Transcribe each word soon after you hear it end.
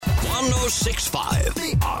1065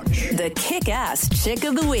 The Arch. The kick-ass chick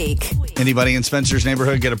of the week. Anybody in Spencer's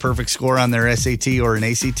neighborhood get a perfect score on their SAT or an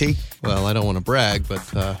ACT? Well, I don't want to brag,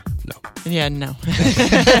 but no. Yeah, no. None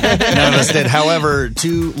of us did. However,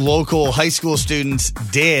 two local high school students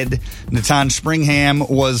did. Natan Springham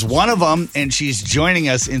was one of them, and she's joining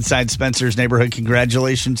us inside Spencer's neighborhood.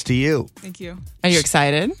 Congratulations to you. Thank you. Are you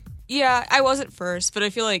excited? Yeah, I was at first, but I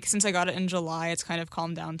feel like since I got it in July, it's kind of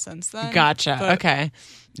calmed down since then. Gotcha. But Okay.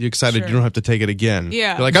 You excited Sure. you don't have to take it again.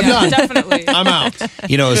 Yeah. You're like, I'm yeah, done. Definitely. I'm out.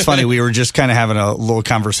 You know, it's funny. We were just kind of having a little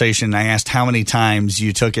conversation. I asked how many times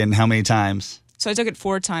you took it and how many times. So I took it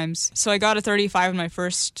 4 times. So I got a 35 in my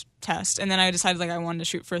first test, and then I decided I wanted to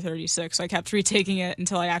shoot for 36. So I kept retaking it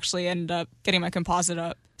until I actually ended up getting my composite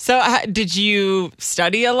up. So did you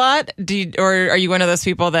study a lot? Or are you one of those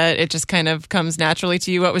people that it just kind of comes naturally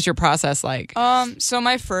to you? What was your process like? So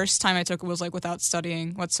my first time I took it was without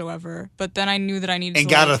studying whatsoever. But then I knew that I needed And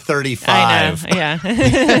to got a 35. I know. Yeah.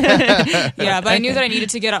 Yeah, but I knew that I needed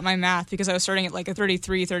to get up my math because I was starting at a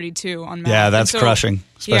 33, 32 on math. Yeah, And that's so- crushing,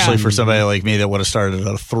 especially Yeah. for somebody like me that would have started at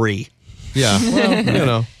a 3. Yeah.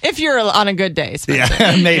 Well, If you're on a good day, Spencer.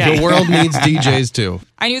 Yeah, maybe. the world needs DJs too.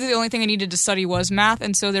 I knew that the only thing I needed to study was math,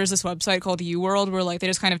 and so there's this website called UWorld where they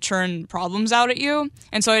just kind of churn problems out at you.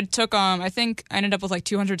 And so I took I think I ended up with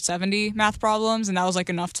 270 math problems, and that was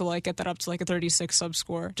enough to get that up to a 36 sub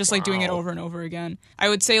score, just doing it over and over again. I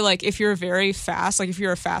would say if you're very fast, if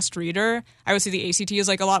you're a fast reader, I would say the ACT is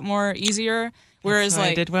a lot more easier. Whereas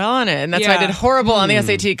I did well on it, and that's why I Yeah. did horrible on the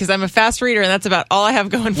SAT because I'm a fast reader, and that's about all I have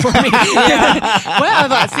going for me.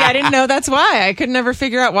 Well, see, I didn't know that's why. I could never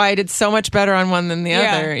figure out why I did so much better on one than the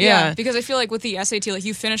other. Yeah, because I feel with the SAT,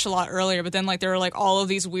 you finish a lot earlier, but then there are all of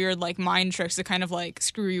these weird mind tricks that kind of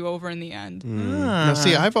screw you over in the end. Now,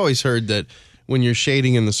 see, I've always heard that when you're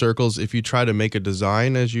shading in the circles, if you try to make a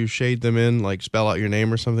design as you shade them in, spell out your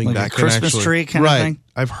name or something, Like a that can Christmas actually, tree kind of right. thing?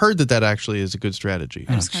 I've heard that actually is a good strategy.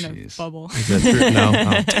 I just kind of bubble. Is that true? No.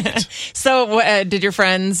 Oh, dang it. So, did your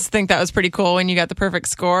friends think that was pretty cool when you got the perfect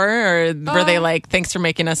score, or were they thanks for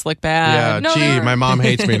making us look bad? Yeah, No, gee, they were- my mom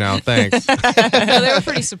hates me now. Thanks. No, they were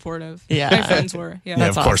pretty supportive. Yeah. My friends were. Yeah. Yeah,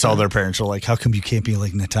 of That's course, all awesome. their parents are like, how come you can't be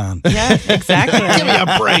like Natan? Yeah, exactly. Give me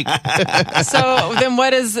a break. So then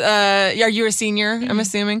what is, are you a senior, I'm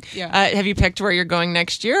assuming? Yeah. Have you picked where you're going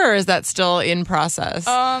next year, or is that still in process?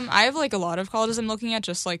 I have a lot of colleges I'm looking at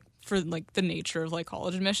just for the nature of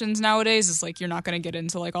college admissions nowadays is you're not going to get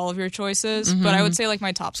into all of your choices. But I would say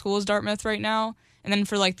my top school is Dartmouth right now. And then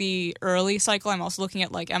for the early cycle, I'm also looking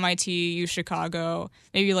at MIT, U Chicago,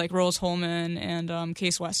 maybe Rose-Hulman and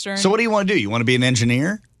Case Western. So what do you want to do? You want to be an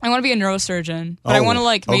engineer? I want to be a neurosurgeon, but I Oh, want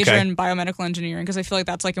to major okay. in biomedical engineering because I feel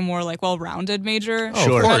that's a more well-rounded major Sure. for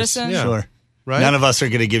course, medicine. yeah. Sure. Right? None of us are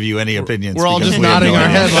going to give you any opinions. We're all because just we have nodding no our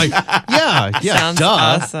idea. head yeah, Sounds duh.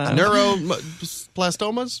 awesome.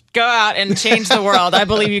 Neuroplastomas? Go out and change the world. I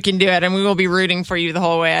believe you can do it, and we will be rooting for you the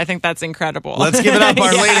whole way. I think that's incredible. Let's give it up.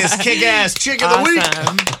 Our Yeah. latest kick-ass chick of the week.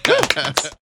 Awesome.